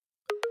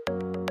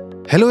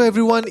Hello,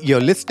 everyone. You're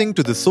listening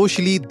to the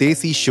Socially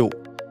Desi Show,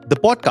 the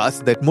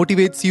podcast that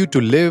motivates you to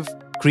live,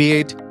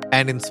 create,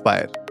 and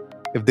inspire.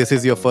 If this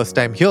is your first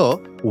time here,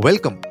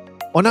 welcome.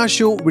 On our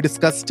show, we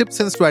discuss tips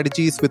and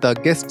strategies with our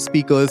guest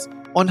speakers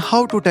on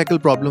how to tackle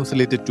problems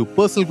related to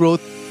personal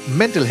growth,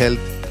 mental health,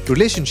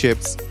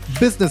 relationships,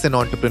 business and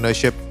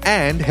entrepreneurship,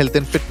 and health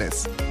and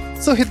fitness.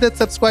 So hit that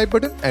subscribe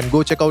button and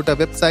go check out our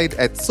website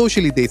at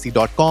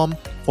sociallydesi.com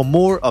for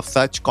more of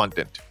such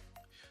content.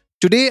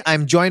 Today,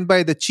 I'm joined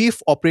by the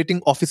Chief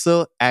Operating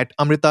Officer at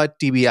Amrita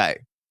TBI,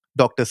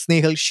 Dr.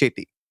 Snehal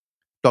Shetty.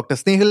 Dr.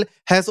 Snehal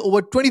has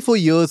over 24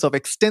 years of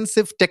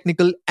extensive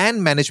technical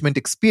and management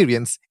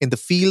experience in the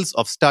fields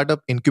of startup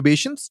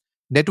incubations,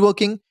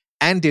 networking,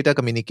 and data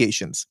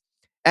communications.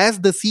 As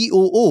the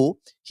COO,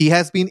 he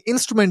has been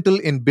instrumental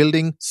in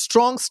building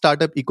strong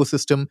startup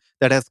ecosystem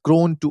that has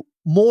grown to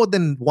more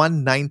than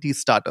 190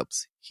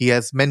 startups. He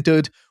has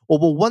mentored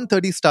over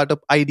 130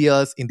 startup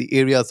ideas in the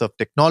areas of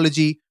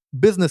technology,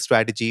 business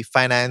strategy,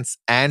 finance,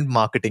 and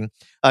marketing.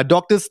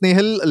 Dr.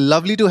 Snehal,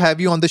 lovely to have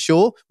you on the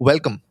show.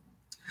 Welcome.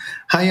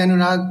 Hi,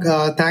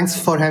 Anurag.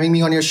 Thanks for having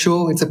me on your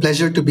show. It's a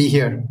pleasure to be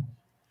here.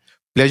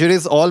 Pleasure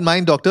is all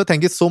mine, Doctor.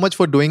 Thank you so much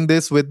for doing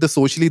this with the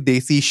Socially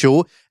Desi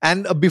Show.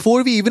 And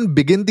before we even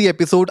begin the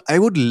episode, I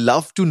would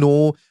love to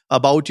know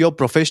about your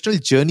professional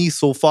journey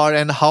so far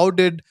and how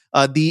did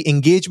the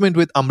engagement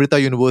with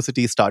Amrita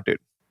University started?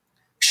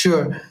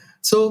 Sure.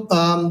 So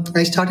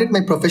I started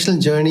my professional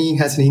journey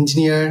as an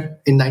engineer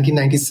in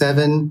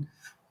 1997,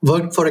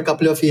 worked for a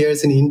couple of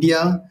years in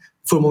India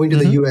before moving to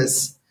the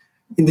US.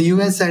 In the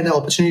US, I had an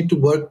opportunity to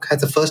work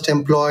as the first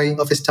employee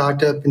of a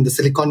startup in the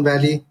Silicon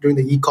Valley during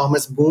the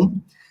e-commerce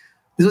boom.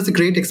 This was a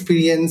great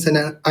experience and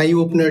an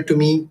eye-opener to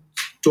me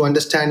to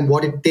understand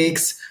what it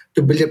takes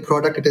to build a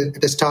product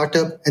at a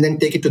startup and then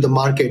take it to the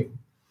market.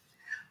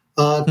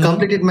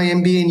 Completed my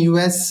MBA in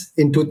US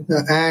and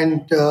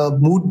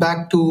moved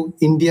back to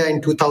India in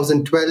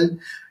 2012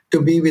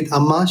 to be with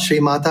Amma,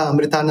 Sri Mata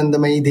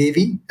Amritanandamayi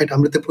Devi at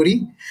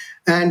Amritapuri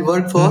and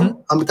work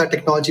for Amrita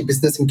Technology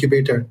Business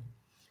Incubator.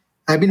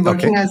 I've been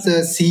working as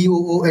a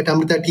COO at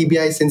Amrita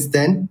TBI since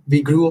then.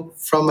 We grew up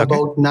from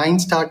about 9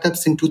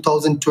 startups in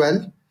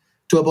 2012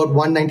 to about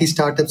 190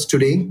 startups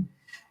today.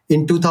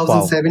 In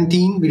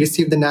 2017, we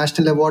received the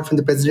National Award from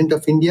the President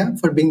of India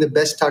for being the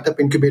best startup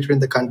incubator in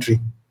the country.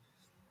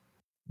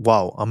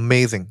 Wow,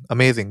 amazing.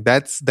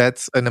 That's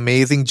an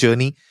amazing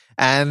journey.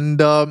 And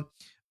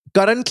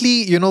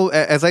currently,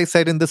 as I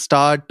said in the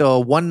start,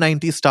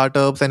 190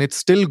 startups and it's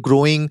still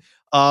growing.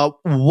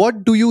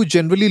 What do you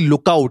generally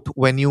look out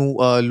when you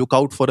look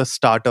out for a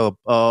startup?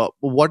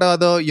 What are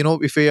the,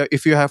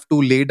 if you have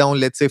to lay down,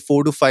 let's say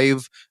 4 to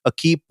 5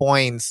 key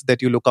points that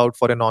you look out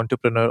for an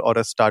entrepreneur or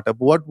a startup,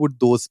 what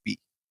would those be?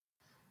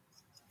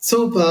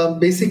 So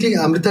basically,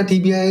 Amrita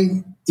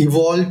TBI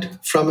evolved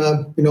from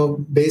a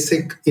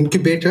basic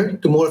incubator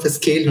to more of a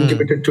scale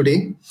incubator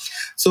today.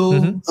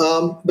 So,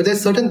 but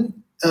there's certain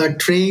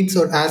traits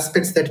or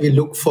aspects that we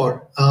look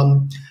for.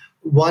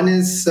 One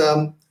is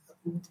on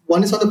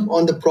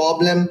the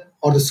problem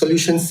or the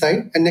solution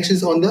side, and next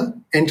is on the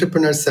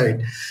entrepreneur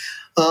side.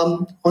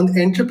 On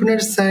the entrepreneur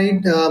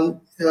side,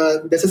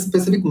 there's a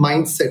specific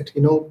mindset,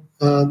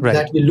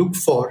 that we look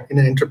for in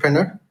an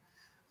entrepreneur.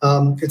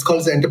 It's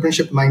called the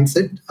entrepreneurship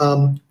mindset.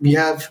 We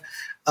have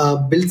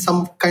built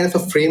some kind of a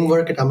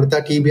framework at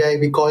Amrita TBI.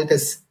 We call it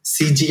as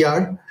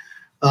CGR.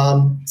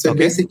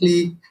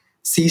 Basically,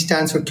 C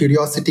stands for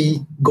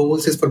curiosity,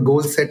 goals is for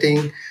goal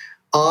setting,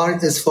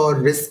 R is for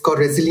risk or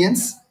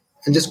resilience,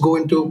 and just go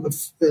into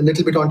a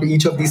little bit onto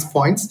each of these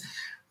points.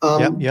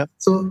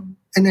 So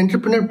an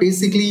entrepreneur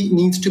basically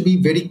needs to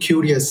be very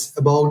curious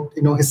about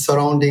his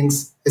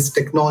surroundings, his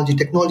technology.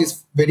 Technology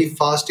is very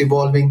fast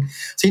evolving,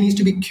 so he needs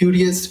to be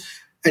curious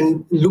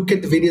and look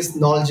at the various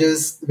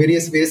knowledges,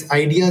 various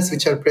ideas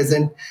which are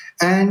present,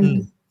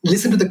 and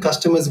listen to the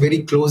customers very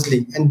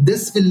closely. And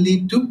this will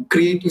lead to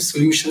creative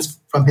solutions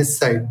from his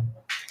side.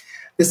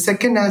 The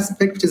second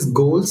aspect is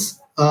goals.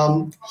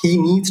 He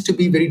needs to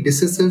be very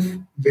decisive,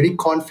 very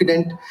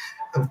confident,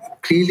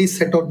 clearly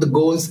set out the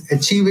goals,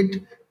 achieve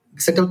it,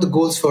 set out the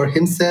goals for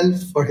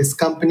himself, for his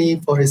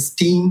company, for his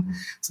team.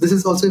 So this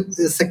is also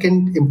the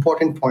second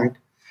important point.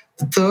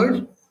 The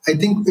third, I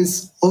think,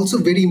 is also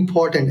very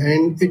important,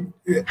 and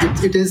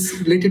it is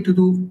related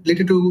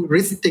to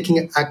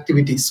risk-taking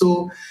activity.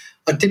 So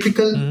a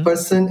typical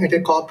person at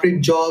a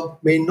corporate job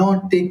may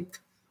not take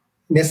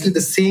necessarily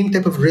the same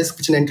type of risk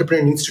which an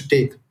entrepreneur needs to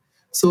take.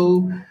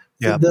 So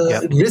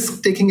the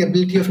risk-taking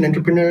ability of an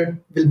entrepreneur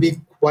will be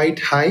quite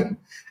high.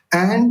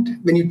 And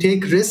when you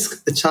take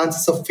risk, the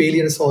chances of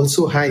failure is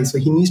also high. So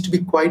he needs to be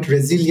quite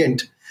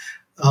resilient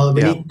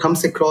when he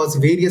comes across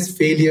various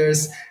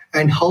failures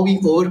and how he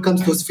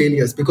overcomes those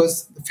failures,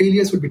 because the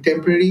failures would be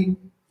temporary.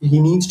 He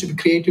needs to be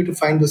creative to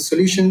find those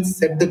solutions,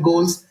 set the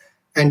goals,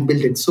 and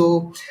build it.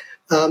 So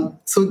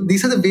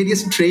these are the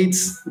various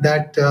traits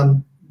that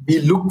we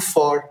look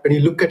for when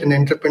you look at an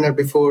entrepreneur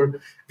before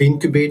we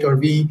incubate, or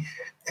we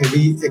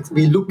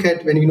look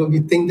at when we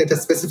think that a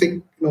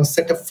specific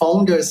set of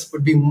founders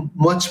would be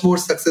much more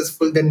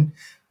successful than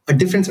a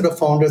different set of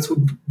founders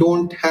who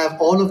don't have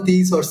all of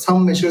these or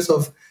some measures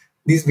of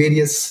these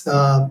various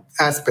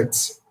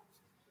aspects.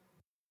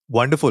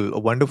 Wonderful,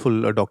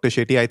 Dr.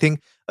 Shetty. I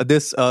think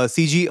this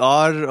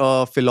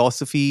CGR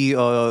philosophy,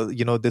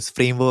 this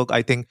framework,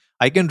 I think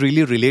I can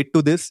really relate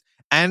to this.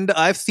 And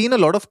I've seen a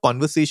lot of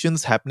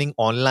conversations happening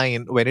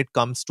online when it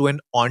comes to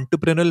an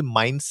entrepreneurial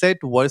mindset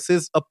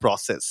versus a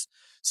process.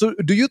 So,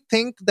 do you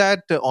think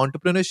that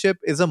entrepreneurship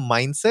is a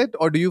mindset,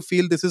 or do you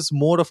feel this is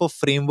more of a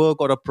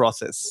framework or a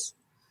process?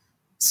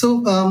 So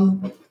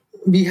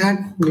we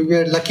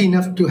were lucky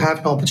enough to have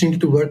an opportunity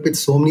to work with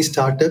so many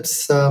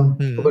startups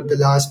over the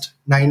last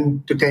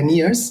 9 to 10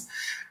 years,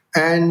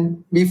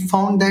 and we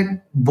found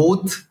that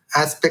both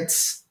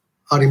aspects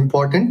are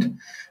important.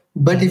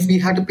 But if we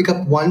had to pick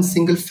up one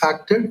single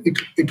factor,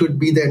 it would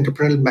be the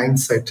entrepreneurial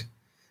mindset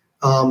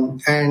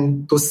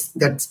and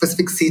that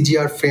specific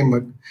CGR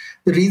framework.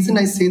 The reason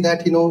I say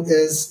that,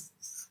 is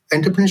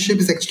entrepreneurship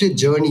is actually a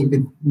journey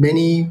with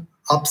many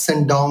ups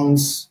and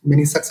downs,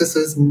 many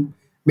successes,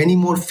 many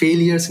more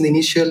failures in the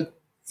initial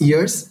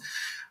years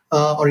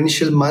or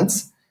initial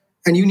months.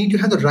 And you need to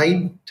have the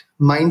right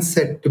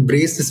mindset to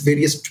brace these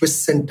various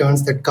twists and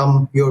turns that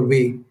come your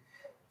way.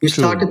 You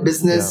start a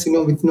business,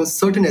 with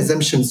certain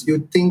assumptions.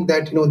 You think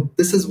that,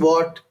 this is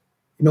what,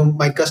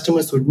 my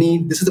customers would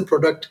need. This is the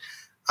product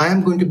I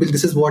am going to build.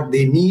 This is what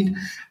they need.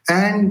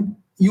 And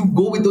you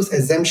go with those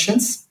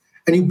assumptions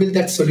and you build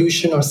that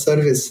solution or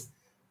service.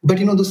 But,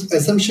 those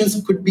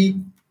assumptions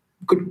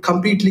could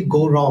completely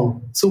go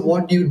wrong. So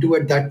what do you do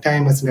at that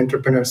time as an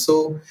entrepreneur?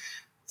 So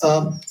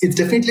it's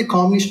definitely a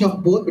combination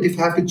of both. But if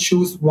I have to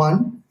choose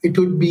one, it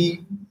would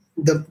be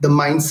the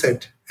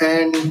mindset.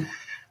 And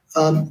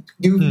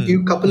give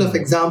a couple of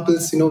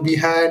examples. We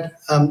had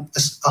a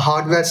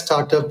hardware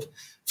startup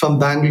from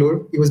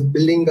Bangalore. He was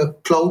building a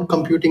cloud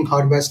computing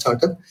hardware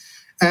startup.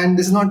 And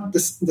this is not the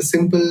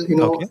simple,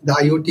 the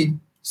IoT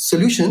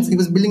solutions. He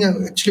was building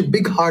actually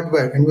big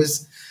hardware and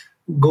was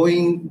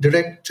going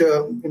direct,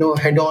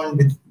 head on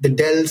with the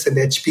Dells and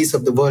the HPs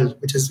of the world,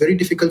 which is very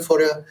difficult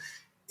for a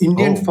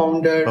Indian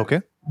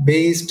founder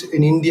based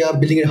in India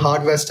building a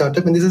hardware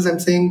startup. And this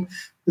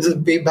is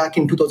way back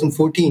in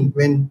 2014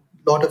 when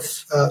a lot of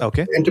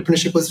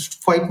entrepreneurship was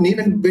quite new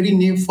and very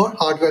new for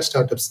hardware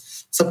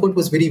startups. Support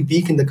was very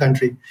weak in the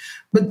country.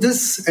 But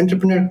this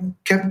entrepreneur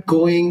kept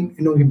going.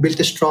 He built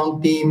a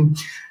strong team.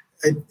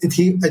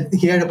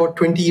 He had about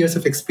 20 years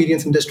of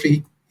experience in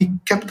industry. He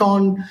kept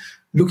on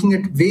looking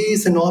at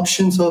ways and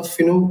options of,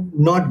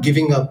 not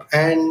giving up.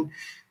 And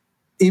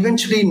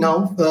eventually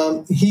now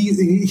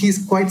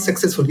he's quite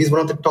successful. He's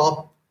one of the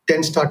top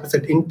 10 startups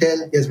at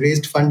Intel. He has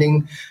raised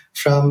funding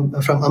from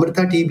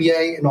Amrita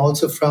TBI and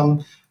also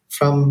from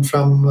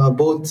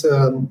both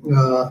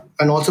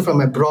and also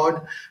from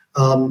abroad.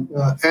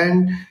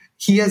 And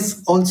he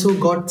has also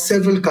got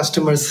several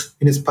customers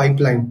in his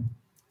pipeline.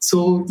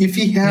 So if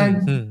he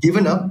had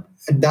given up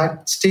at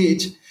that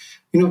stage,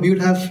 we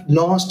would have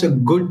lost a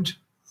good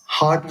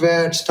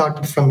hardware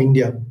startup from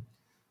India.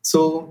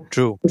 So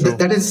true.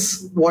 That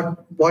is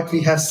what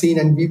we have seen,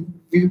 and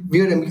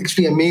we are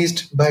actually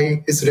amazed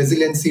by his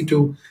resiliency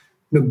to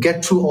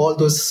get through all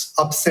those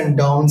ups and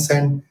downs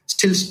and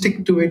still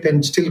stick to it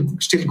and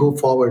still go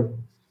forward.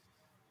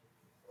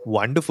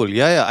 Wonderful.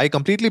 Yeah, I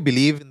completely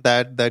believe in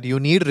that you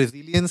need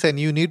resilience and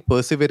you need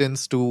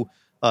perseverance to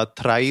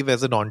thrive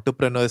as an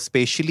entrepreneur,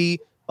 especially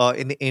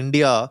in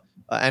India.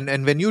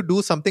 And when you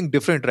do something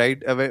different, right?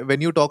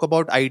 When you talk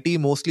about IT,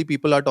 mostly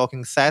people are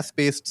talking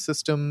SaaS-based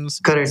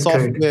systems,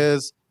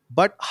 softwares,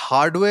 but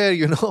hardware,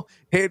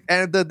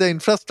 and the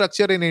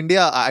infrastructure in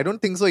India, I don't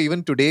think so.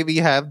 Even today, we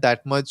have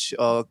that much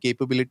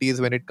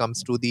capabilities when it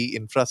comes to the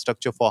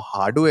infrastructure for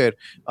hardware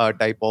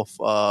type of,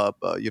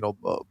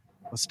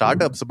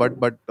 startups.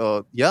 But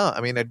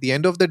I mean, at the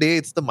end of the day,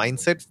 it's the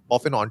mindset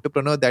of an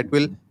entrepreneur that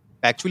will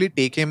actually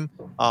take him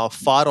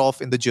far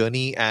off in the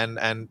journey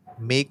and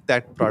make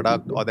that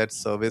product or that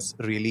service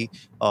really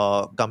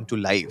come to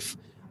life.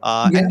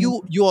 And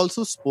you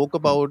also spoke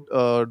about,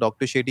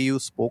 Dr. Shetty, you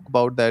spoke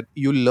about that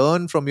you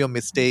learn from your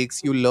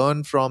mistakes, you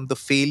learn from the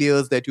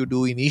failures that you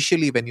do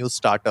initially when you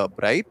start up,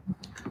 right?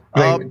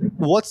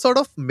 What sort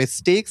of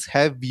mistakes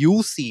have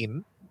you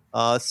seen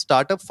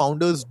startup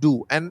founders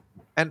do? And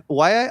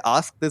why I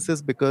ask this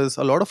is because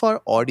a lot of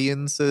our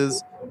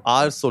audiences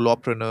are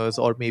solopreneurs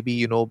or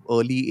maybe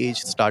early age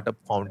startup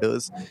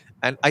founders,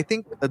 and I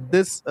think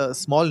this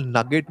small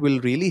nugget will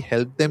really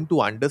help them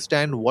to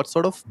understand what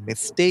sort of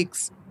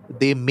mistakes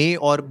they may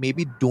or may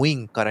be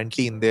doing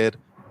currently in their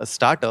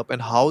startup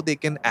and how they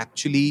can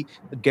actually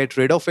get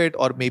rid of it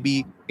or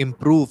maybe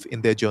improve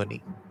in their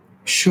journey.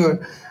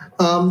 Sure.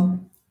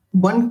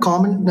 One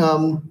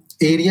common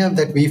area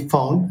that we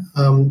found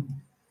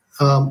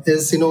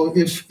is,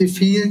 if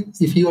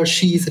he or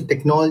she is a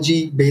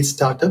technology-based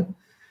startup,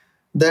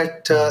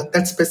 that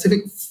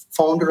specific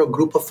founder or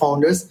group of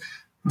founders,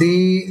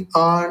 they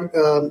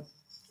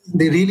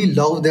really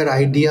love their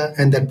idea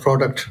and their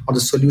product or the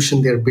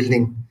solution they're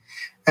building.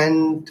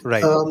 And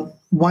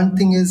one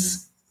thing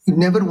is, you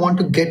never want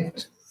to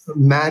get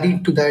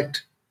married to that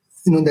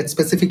that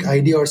specific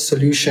idea or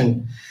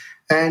solution.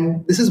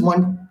 And this is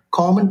one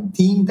common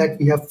theme that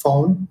we have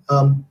found,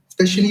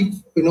 especially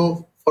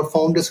for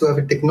founders who have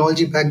a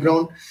technology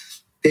background.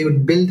 They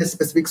would build a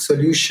specific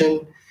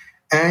solution,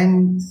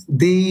 and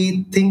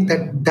they think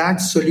that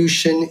that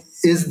solution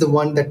is the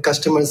one that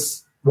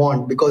customers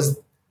want, because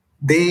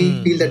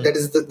they feel that that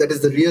is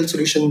the real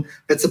solution.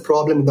 That's a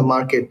problem in the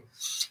market.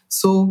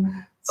 So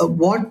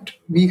what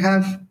we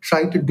have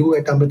tried to do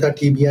at Amrita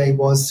TBI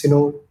was,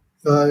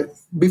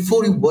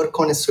 before you work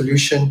on a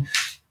solution,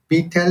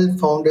 we tell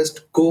founders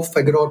to go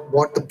figure out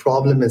what the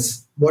problem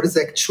is. What is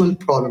the actual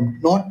problem?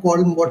 Not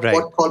problem, what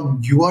problem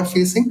you are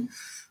facing,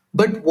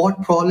 but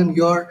what problem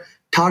your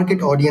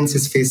target audience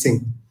is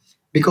facing.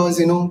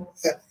 Because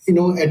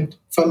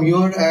from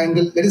your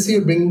angle, let us say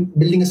you're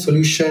building a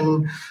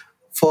solution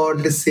for,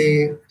 let's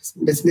say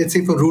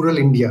for rural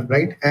India,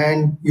 right?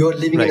 And you're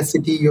living in a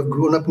city, you've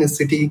grown up in a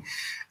city,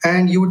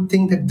 and you would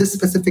think that this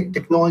specific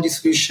technology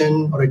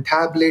solution or a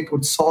tablet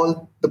would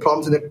solve the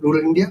problems in that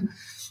rural India.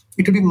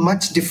 It would be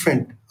much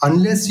different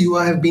unless you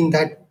have been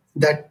that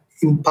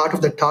in part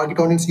of the target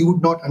audience. You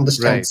would not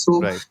understand.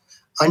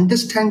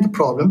 Understand the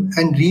problem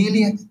and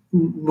really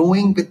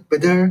knowing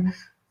whether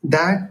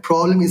that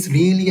problem is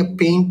really a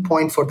pain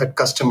point for that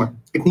customer.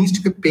 It needs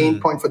to be a pain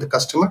point for the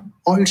customer,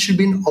 or it should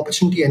be an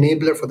opportunity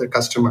enabler for the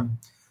customer.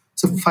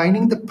 So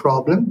finding the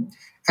problem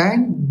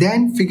and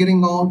then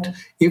figuring out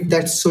if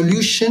that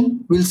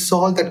solution will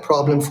solve that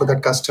problem for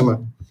that customer.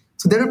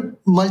 So there are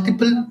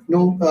multiple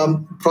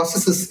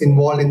processes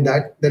involved in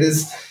that. There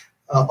is,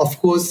 of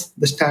course,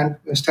 the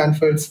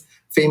Stanford's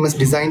famous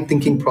design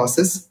thinking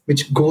process,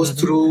 which goes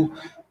through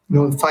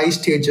 5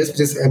 stages, which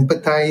is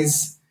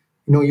empathize.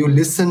 You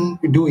listen,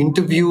 you do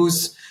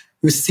interviews,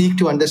 you seek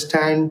to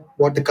understand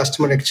what the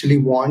customer actually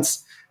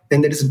wants.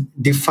 Then there is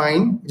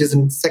define, which is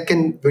a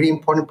second very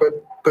important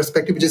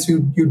perspective, which is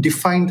you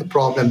define the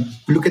problem,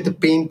 you look at the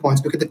pain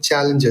points, look at the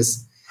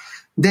challenges.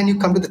 Then you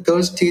come to the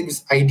third stage, which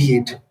is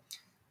ideate.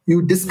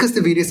 You discuss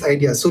the various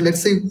ideas. So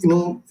let's say,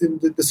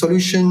 the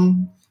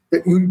solution,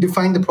 you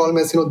define the problem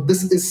as,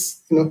 this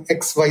is,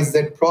 X, Y,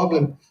 Z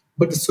problem,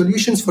 but the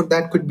solutions for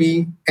that could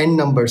be N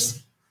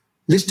numbers.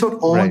 List out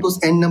all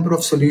those N number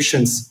of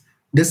solutions.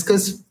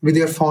 Discuss with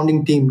your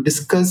founding team.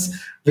 Discuss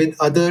with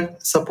other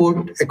support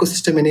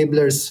ecosystem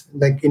enablers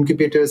like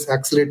incubators,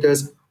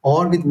 accelerators,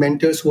 or with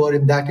mentors who are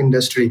in that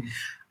industry.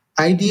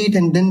 Ideate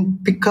and then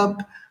pick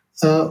up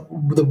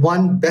the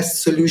one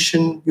best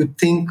solution you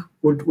think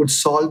would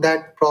solve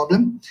that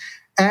problem.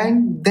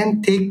 And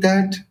then take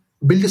that,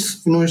 build a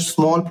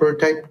small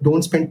prototype.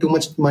 Don't spend too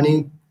much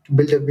money to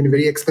build a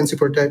very expensive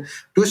prototype.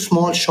 Do a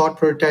small, short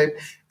prototype.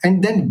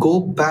 And then go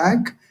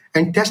back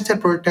and test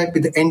that prototype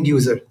with the end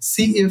user.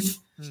 See if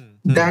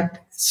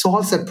that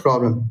solves that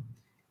problem.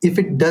 If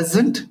it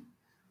doesn't,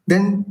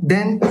 then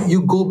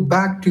you go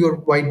back to your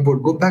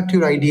whiteboard, go back to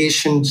your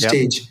ideation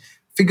stage,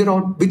 figure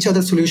out which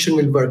other solution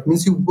will work.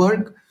 Means you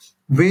work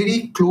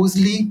very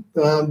closely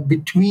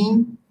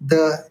between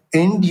the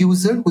end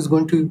user who's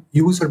going to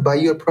use or buy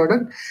your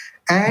product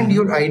and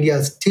your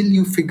ideas till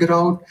you figure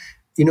out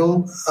a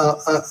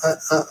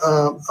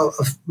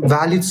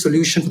valid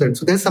solution for that.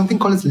 So there's something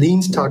called as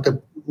lean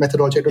startup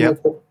methodology. I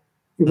don't know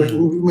if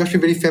you must be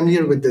very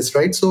familiar with this,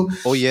 right? So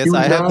yes,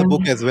 I have the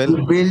book as well.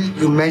 You build,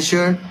 you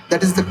measure.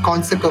 That is the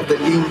concept of the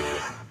lean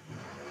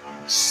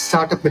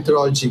startup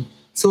methodology.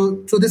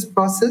 So through this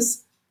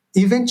process,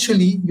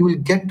 eventually you will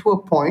get to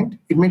a point.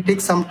 It may take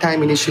some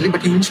time initially,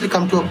 but you eventually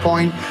come to a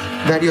point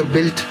where you have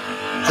built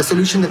a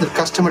solution that the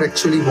customer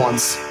actually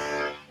wants.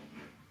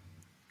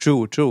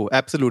 True,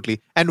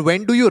 absolutely. And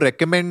when do you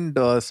recommend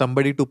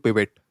somebody to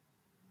pivot?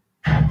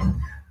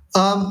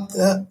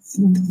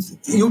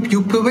 You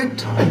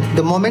pivot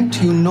the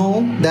moment you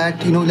know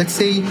that, let's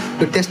say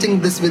you're testing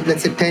this with,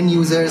 let's say, 10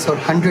 users or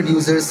 100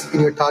 users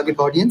in your target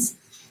audience.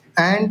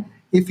 And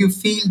if you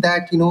feel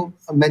that,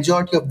 a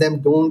majority of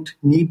them don't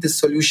need this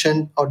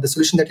solution, or the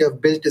solution that you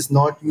have built is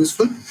not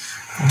useful,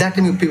 that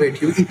time you pivot,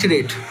 you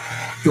iterate,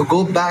 you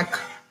go back,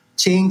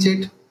 change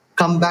it,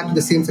 come back to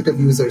the same set of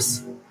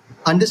users.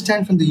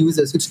 Understand from the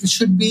users. It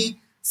should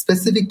be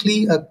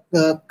specifically a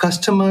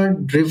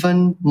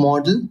customer-driven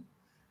model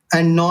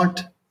and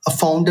not a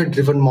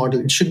founder-driven model.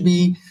 It should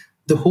be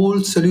the whole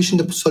solution,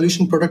 the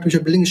solution product which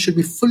you're building, should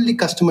be fully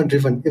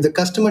customer-driven. If the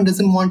customer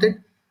doesn't want it,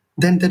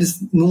 then there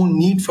is no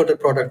need for the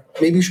product.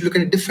 Maybe you should look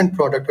at a different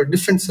product or a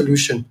different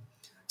solution.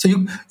 So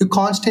you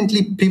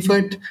constantly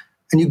pivot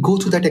and you go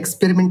through that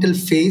experimental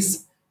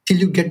phase till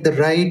you get the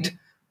right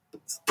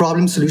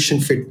problem solution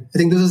fit. I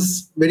think this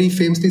is very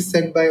famously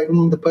said by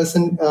the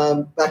person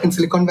back in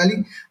Silicon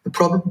Valley.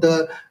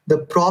 The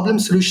problem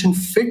solution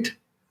fit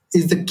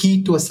is the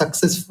key to a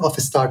success of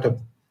a startup.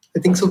 I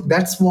think so.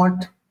 That's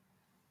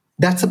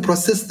a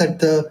process that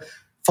the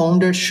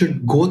founder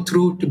should go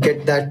through to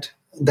get that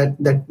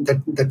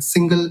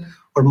single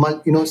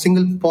or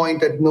single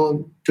point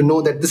to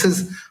know that this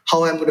is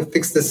how I'm going to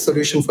fix this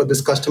solution for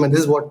this customer. This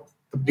is what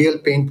the real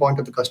pain point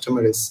of the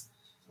customer is.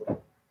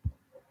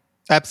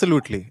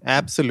 Absolutely.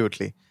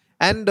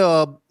 And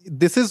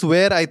this is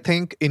where I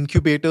think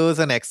incubators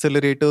and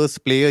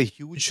accelerators play a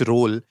huge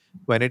role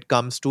when it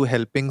comes to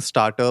helping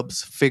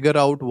startups figure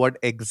out what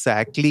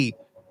exactly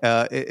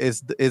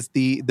is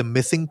the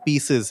missing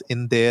pieces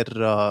in their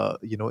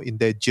in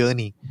their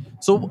journey.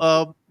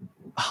 So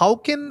how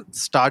can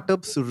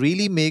startups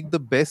really make the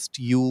best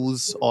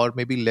use or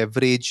maybe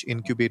leverage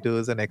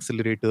incubators and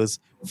accelerators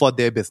for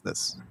their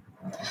business?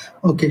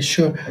 Okay,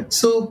 sure.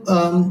 So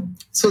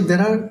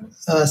there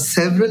are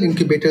several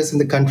incubators in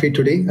the country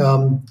today.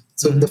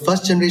 So the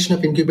first generation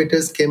of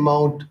incubators came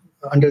out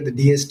under the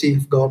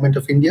DST government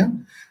of India.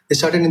 They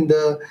started in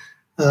the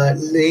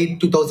late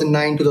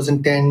 2009,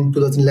 2010,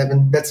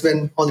 2011. That's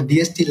when all the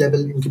DST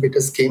level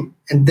incubators came.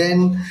 And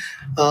then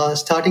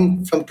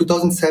starting from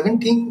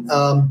 2017,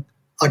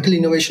 Atal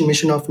Innovation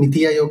Mission of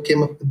Niti Aayog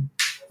came up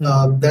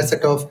with that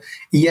set of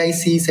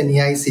EICs and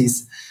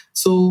EICs.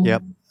 So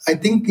Yep. I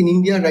think in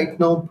India right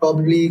now,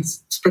 probably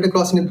spread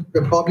across,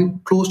 probably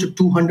close to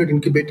 200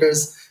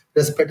 incubators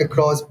that are spread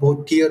across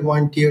both tier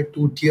 1, tier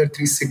 2, tier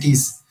 3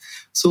 cities.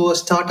 So a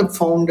startup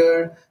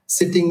founder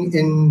sitting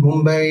in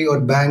Mumbai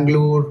or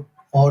Bangalore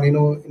or in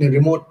a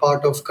remote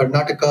part of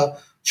Karnataka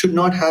should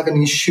not have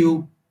an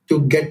issue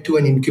to get to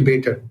an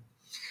incubator.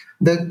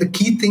 The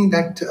key thing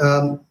that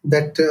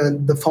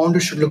the founder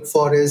should look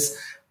for is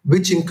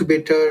which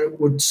incubator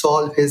would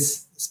solve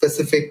his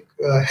specific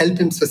help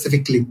him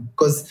specifically,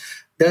 because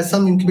there are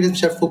some incubators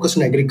which are focused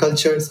on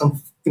agriculture,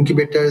 some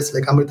incubators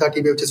like Amrita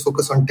TBI which is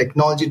focused on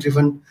technology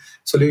driven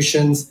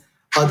solutions,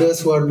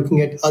 others who are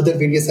looking at other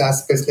various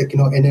aspects like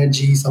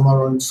energy, some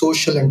are on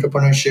social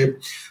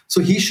entrepreneurship.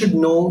 So he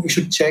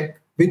should check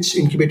which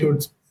incubator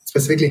would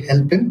specifically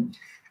help him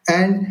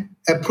and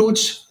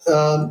approach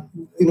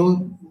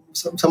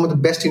some of the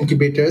best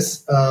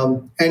incubators,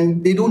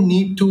 and they don't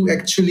need to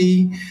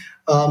actually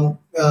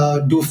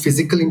do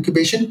physical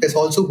incubation. There's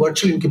also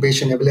virtual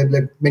incubation available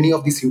at many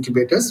of these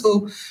incubators.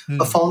 So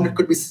a founder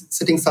could be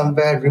sitting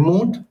somewhere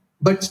remote,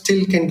 but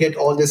still can get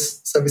all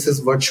these services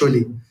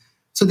virtually.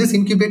 So these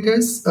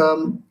incubators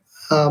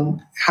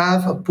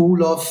have a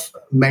pool of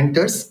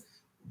mentors,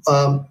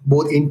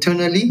 both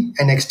internally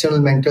and external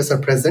mentors are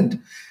present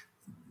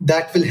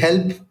that will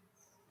help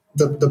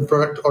the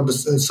product or the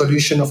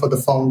solution for the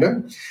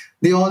founder.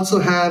 They also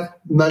have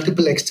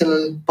multiple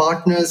external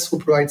partners who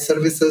provide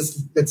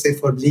services, let's say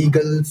for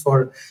legal,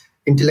 for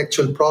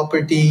intellectual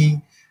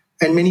property,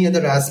 and many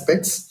other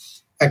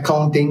aspects,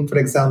 accounting, for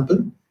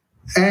example.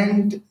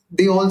 And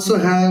they also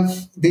have,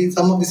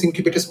 some of these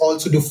incubators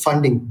also do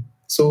funding.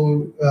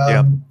 So,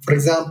 for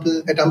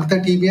example, at Amrita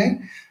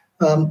TBI,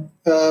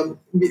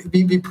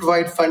 we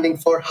provide funding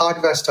for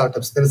hardware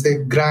startups. There is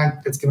a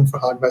grant that's given for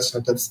hardware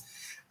startups.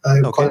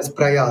 Called as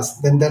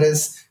Prayas. Then there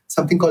is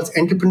something called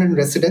Entrepreneurial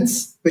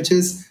Residence, which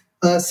is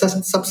a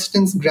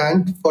subsistence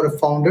grant for a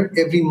founder.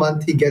 Every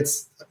month he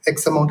gets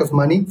X amount of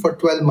money for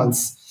 12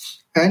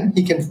 months, and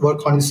he can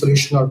work on his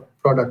solution or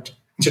product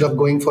instead of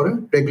going for a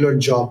regular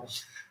job.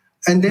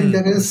 And then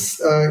there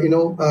is,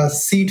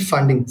 seed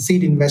funding,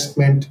 seed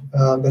investment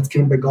that's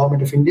given by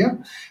Government of India.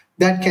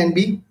 That can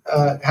be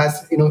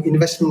has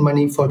investment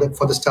money for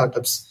the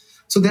startups.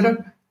 So there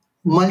are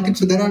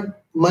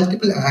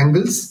multiple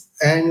angles,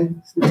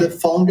 and the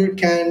founder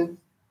can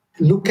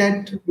look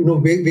at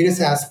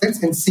various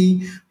aspects and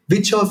see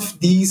which of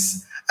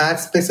these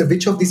aspects or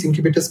which of these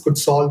incubators could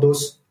solve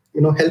those,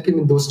 help him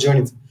in those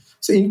journeys.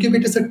 So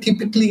incubators are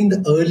typically in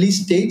the early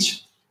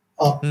stage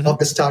of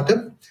the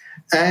startup,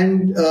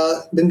 and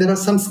then there are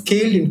some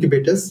scaled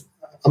incubators.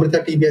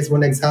 Amrita TBI is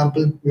one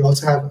example. We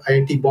also have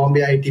IIT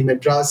Bombay, IIT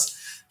Madras,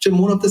 which are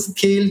more of the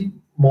scale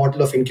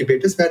model of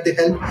incubators where they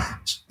help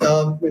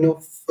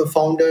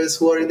founders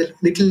who are in the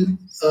little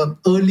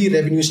early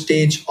revenue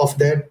stage of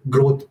their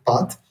growth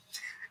path.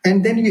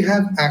 And then we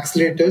have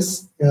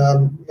accelerators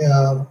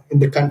in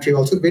the country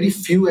also. Very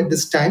few at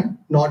this time.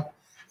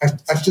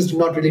 Accelerators do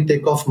not really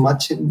take off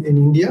much in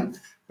India,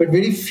 but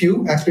very few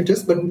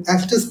accelerators. But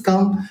accelerators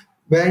come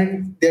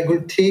where they're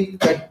going to take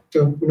that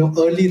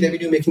early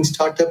revenue making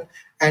startup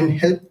and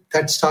help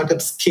that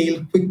startup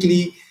scale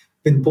quickly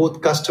with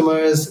both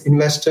customers,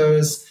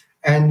 investors,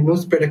 and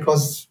spread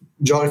across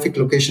geographic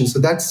locations. So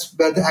that's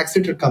where the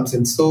accelerator comes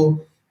in.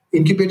 So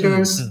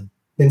incubators,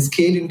 then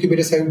scale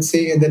incubators, I would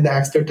say, and then the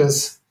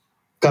accelerators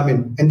come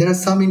in. And there are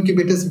some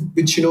incubators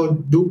which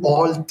do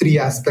all three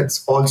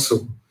aspects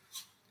also.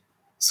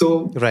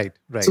 So Right.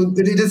 So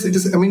it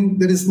is. I mean,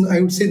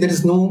 I would say there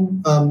is no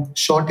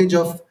shortage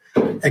of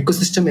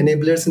ecosystem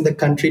enablers in the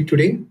country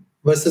today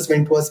versus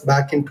when it was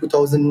back in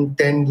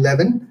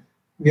 2010-11.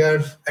 We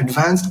are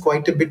advanced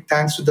quite a bit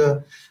thanks to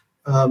the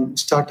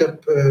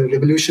startup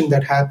revolution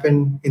that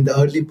happened in the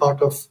early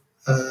part of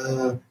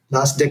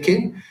last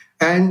decade.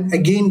 And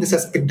again, this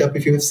has picked up.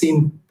 If you have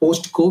seen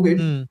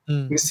post-COVID,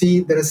 you see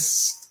there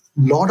is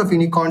a lot of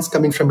unicorns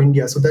coming from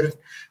India. So that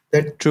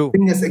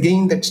thing is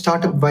again, that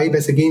startup vibe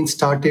has again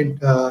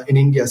started in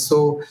India.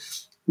 So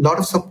a lot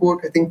of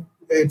support. I think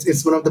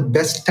it's one of the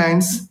best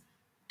times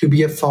to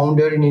be a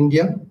founder in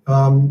India.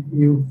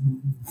 You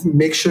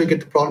make sure you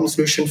get the problem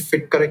solution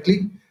fit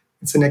correctly.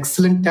 It's an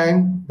excellent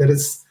time. There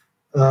is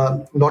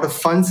a lot of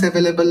funds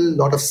available, a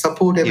lot of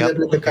support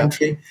available in the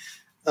country.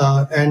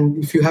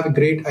 And if you have a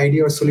great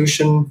idea or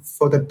solution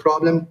for that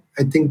problem,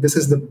 I think this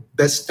is the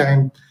best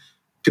time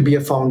to be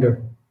a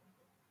founder.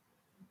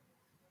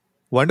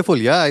 Wonderful.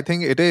 Yeah, I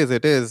think it is.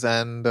 It is.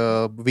 And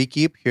we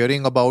keep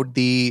hearing about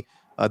the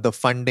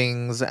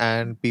fundings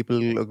and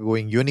people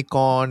going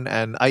unicorn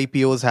and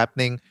IPOs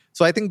happening.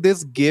 So I think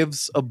this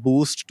gives a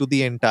boost to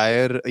the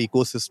entire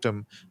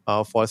ecosystem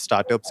for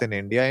startups in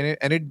India.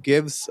 And it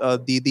gives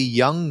the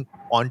young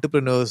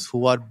entrepreneurs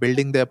who are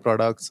building their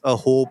products a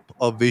hope,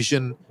 a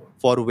vision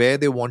for where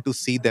they want to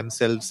see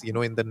themselves,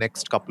 in the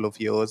next couple of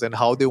years and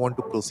how they want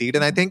to proceed.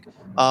 And I think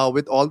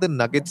with all the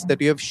nuggets that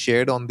you have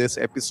shared on this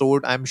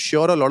episode, I'm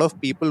sure a lot of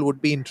people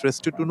would be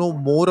interested to know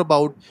more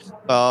about,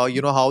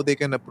 how they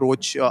can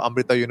approach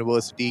Amrita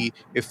University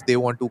if they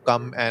want to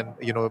come and,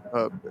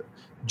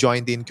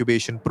 join the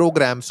incubation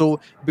program. So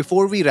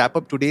before we wrap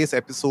up today's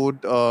episode,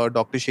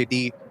 Dr.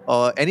 Shetty,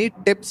 any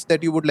tips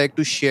that you would like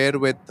to share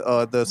with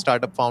the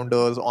startup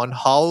founders on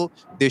how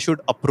they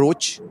should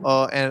approach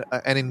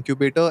an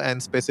incubator,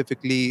 and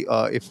specifically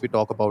if we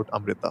talk about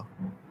Amrita?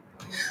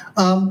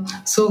 I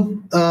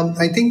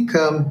think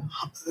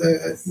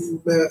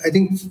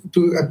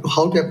to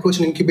how to approach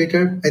an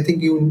incubator, I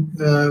think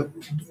it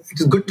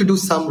is good to do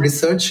some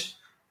research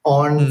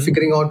on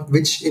figuring out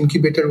which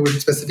incubator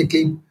would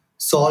specifically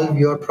solve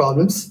your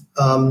problems.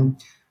 You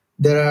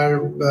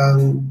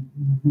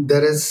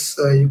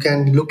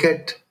can look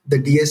at the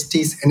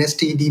DST's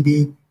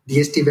NSTDB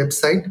DST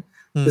website.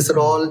 These are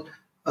all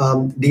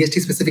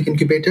DST specific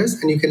incubators,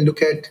 and you can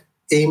look at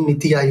AIM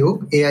Niti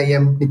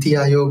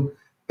Aayog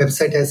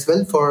website as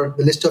well for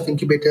the list of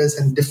incubators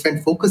and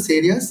different focus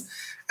areas.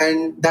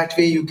 And that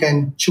way you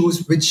can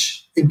choose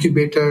which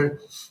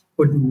incubator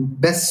would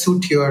best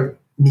suit your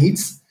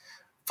needs.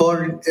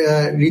 For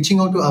reaching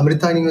out to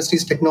Amrita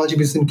University's Technology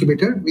Business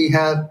Incubator, we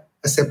have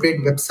a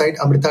separate website,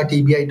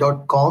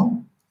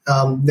 amritatbi.com.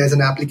 There's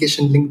an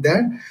application link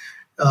there.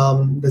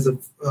 There's a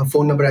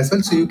phone number as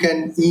well. So you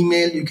can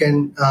email, you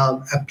can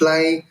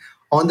apply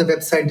on the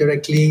website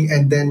directly,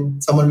 and then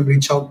someone will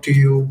reach out to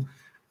you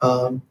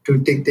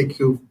to take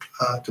you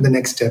to the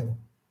next step.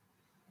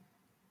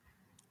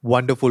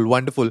 Wonderful,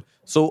 wonderful.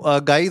 So,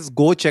 guys,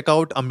 go check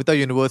out Amrita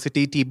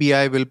University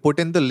TBI. We'll put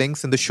in the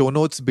links in the show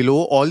notes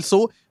below.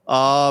 Also,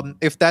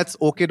 if that's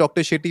okay,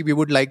 Dr. Shetty, we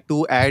would like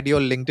to add your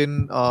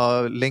LinkedIn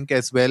link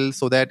as well,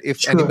 so that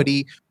if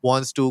anybody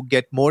wants to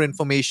get more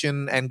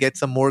information and get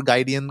some more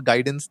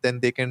guidance, then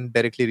they can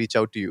directly reach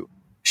out to you.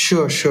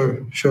 Sure,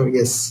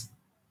 yes.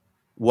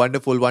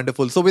 Wonderful,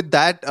 wonderful. So with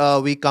that,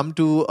 we come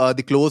to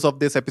the close of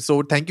this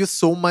episode. Thank you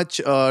so much,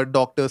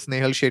 Dr.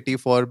 Snehal Shetty,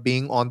 for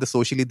being on the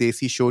Socially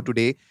Desi show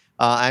today.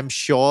 I'm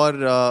sure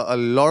a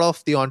lot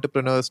of the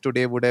entrepreneurs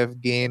today would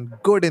have gained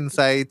good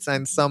insights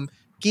and some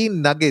key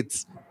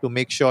nuggets to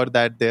make sure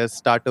that their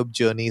startup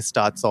journey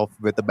starts off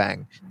with a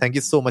bang. Thank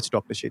you so much,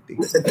 Dr.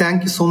 Shetty.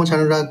 Thank you so much,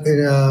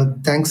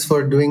 Anurag. Thanks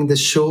for doing this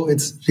show.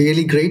 It's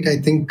really great. I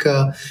think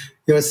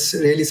you're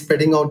really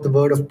spreading out the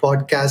word of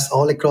podcasts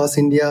all across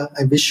India.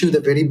 I wish you the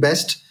very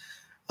best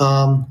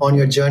on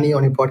your journey,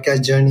 on your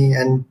podcast journey,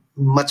 and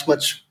much,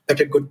 much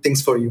better good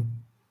things for you.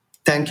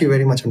 Thank you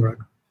very much, Anurag.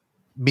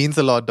 Means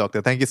a lot,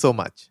 Doctor. Thank you so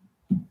much.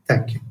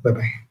 Thank you.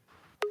 Bye-bye.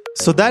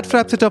 So that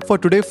wraps it up for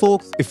today,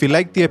 folks. If you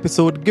liked the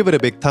episode, give it a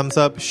big thumbs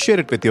up, share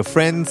it with your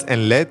friends,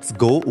 and let's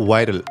go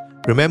viral.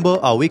 Remember,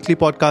 our weekly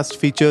podcast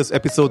features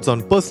episodes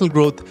on personal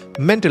growth,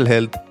 mental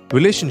health,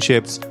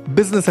 relationships,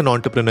 business and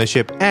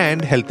entrepreneurship,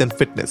 and health and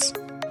fitness.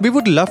 We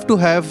would love to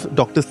have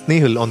Dr.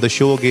 Snehal on the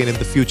show again in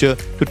the future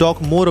to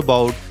talk more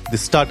about the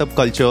startup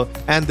culture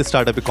and the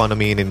startup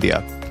economy in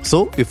India.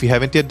 So, if you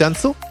haven't yet done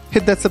so,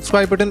 hit that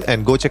subscribe button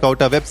and go check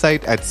out our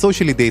website at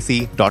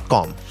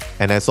sociallydesi.com.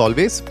 And as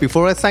always,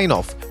 before I sign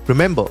off,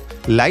 remember,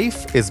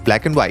 life is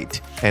black and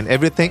white and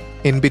everything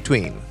in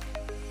between.